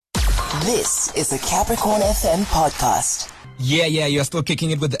This is the Capricorn FM podcast. Yeah, you're still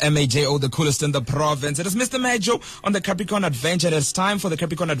kicking it with the Majo, the coolest in the province. It is Mr. Majo on the Capricorn Adventure. It's time for the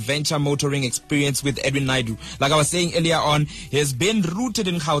Capricorn Adventure motoring experience with Edwin Naidu. Like I was saying earlier on, he has been rooted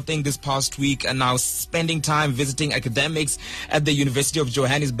in Gauteng this past week and now spending time visiting academics at the University of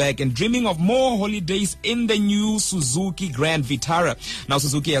Johannesburg and dreaming of more holidays in the new Suzuki Grand Vitara. Now,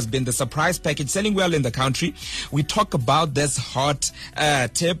 Suzuki has been the surprise package selling well in the country. We talk about this hot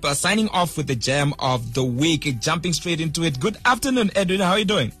tip, signing off with the gem of the week, jumping straight into it. Good afternoon, Edwin. How are you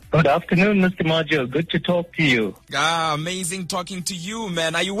doing? Good afternoon, Mr. Majo. Good to talk to you. Amazing talking to you,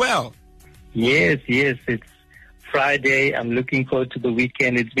 man. Are you well? Yes. It's Friday. I'm looking forward to the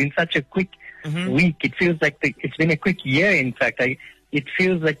weekend. It's been such a quick week. It feels like it's been a quick year, in fact. It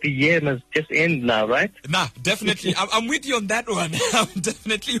feels like the year must just end now, right? Nah, definitely. I'm with you on that one. I'm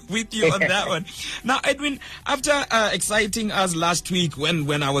definitely with you on that one. Now, Edwin, after exciting us last week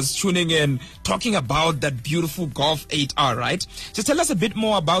when I was tuning in, talking about that beautiful Golf 8R, right? Just tell us a bit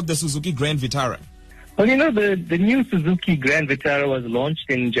more about the Suzuki Grand Vitara. Well, the new Suzuki Grand Vitara was launched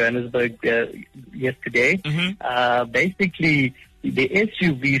in Johannesburg yesterday. Basically, the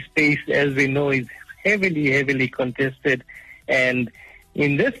SUV space, as we know, is heavily contested. And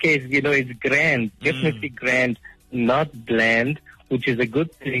in this case, it's grand, definitely grand, not bland, which is a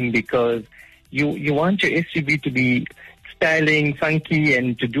good thing because you want your SUV to be styling, funky,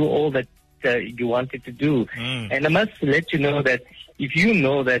 and to do all that you want it to do. And I must let you know that if you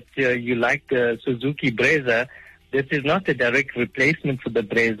know that you like the Suzuki Brezza, this is not a direct replacement for the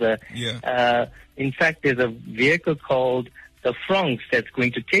Brezza. Yeah. In fact, there's a vehicle called the Franx that's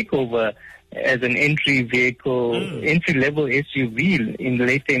going to take over as an entry-level SUV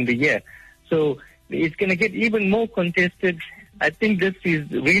later in the year. So it's going to get even more contested. I think this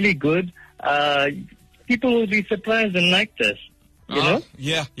is really good. People will be surprised and like this. You know?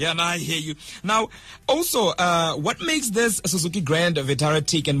 Yeah, no, I hear you. Now, also, what makes this Suzuki Grand Vitara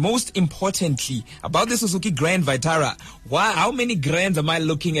tick, and most importantly, about the Suzuki Grand Vitara, how many grands am I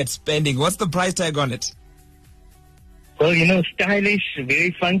looking at spending? What's the price tag on it? Well, stylish,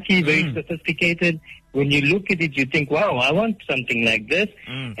 very funky, very sophisticated. When you look at it, you think, wow, I want something like this.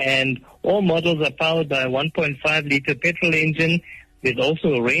 And all models are powered by a 1.5-liter petrol engine. There's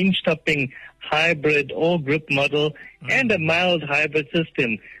also a range-topping hybrid all-grip model and a mild hybrid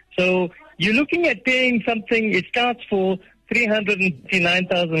system. So you're looking at paying something, it starts for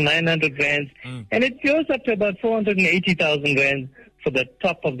 359,900 rands, and it goes up to about 480,000 rands for the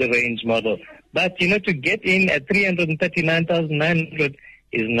top of the range model. But, to get in at 339,900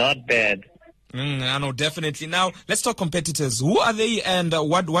 is not bad. I know, definitely. Now, let's talk competitors. Who are they and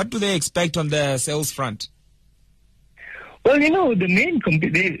what do they expect on the sales front? Well, the main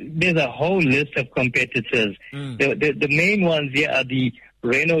there's a whole list of competitors. The main ones here are the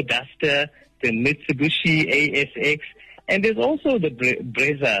Renault Duster, the Mitsubishi ASX, and there's also the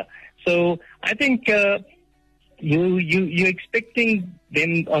Brezza. So I think you're expecting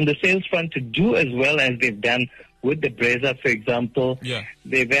them on the sales front to do as well as they've done with the Brezza, for example. Yeah.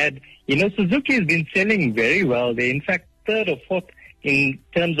 They've had, Suzuki has been selling very well. They're in fact third or fourth in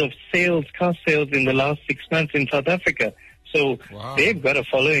terms of sales, car sales in the last 6 months in South Africa. So they've got a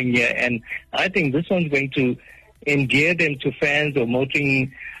following here, and I think this one's going to endear them to fans or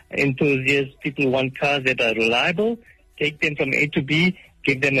motoring enthusiasts, people who want cars that are reliable, take them from A to B,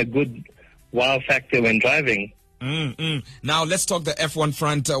 give them a good wow factor when driving. Now let's talk the F1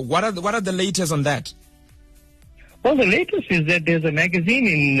 front. What are the latest on that? Well, the latest is that there's a magazine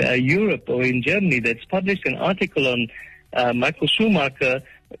in Europe or in Germany that's published an article on Michael Schumacher,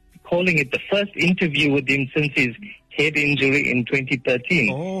 calling it the first interview with him since his head injury in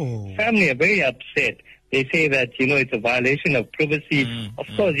 2013. Family are very upset. They say that, it's a violation of privacy. Of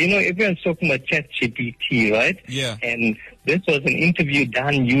course, everyone's talking about ChatGPT, right? Yeah. And this was an interview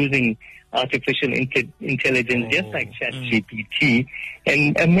done using artificial intelligence, just like ChatGPT,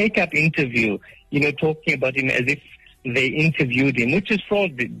 and a make-up interview, talking about him as if they interviewed him, which is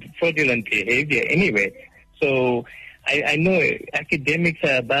fraudulent behavior anyway. So I know academics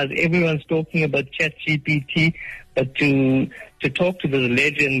are abuzz. Everyone's talking about ChatGPT, but to talk to the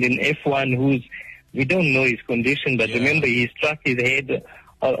legend in F1 we don't know his condition, but remember he struck his head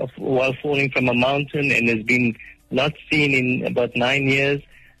while falling from a mountain and has been not seen in about 9 years.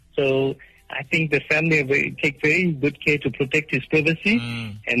 So I think the family take very good care to protect his privacy,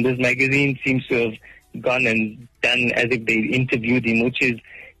 and this magazine seems to have gone and done as if they interviewed him, which is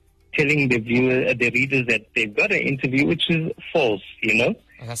telling the readers that they've got an interview, which is false,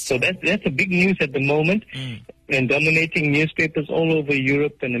 So that's a big news at the moment, and dominating newspapers all over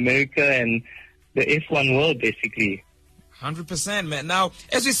Europe and America and the F1 world, basically. 100%, man. Now,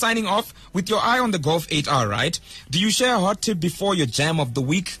 as we're signing off, with your eye on the Golf 8R, right? Do you share a hot tip before your jam of the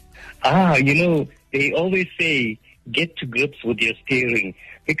week? They always say, get to grips with your steering,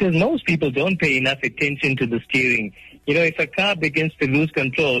 because most people don't pay enough attention to the steering. If a car begins to lose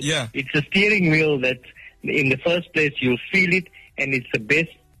control, it's the steering wheel that, in the first place, you'll feel it, and it's the best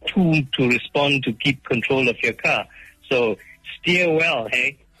tool to respond to keep control of your car. So steer well,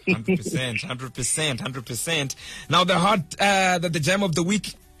 hey? 100%. Now the jam of the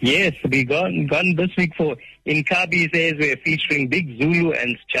week. Yes, we gone this week for In Kabi Says we're featuring Big Zulu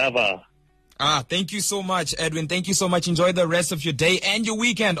and Java. Thank you so much, Edwin. Thank you so much. Enjoy the rest of your day and your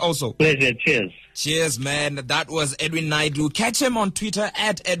weekend also. Pleasure. Cheers. Cheers, man. That was Edwin Naidu. Catch him on Twitter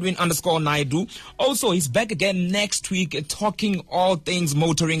at Edwin_Naidu. Also, he's back again next week talking all things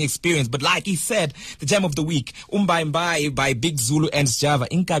motoring experience. But like he said, the jam of the week, Mbai by Big Zulu and Java.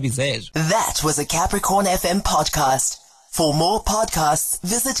 That was a Capricorn FM podcast. For more podcasts,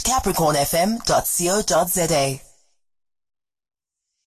 visit capricornfm.co.za.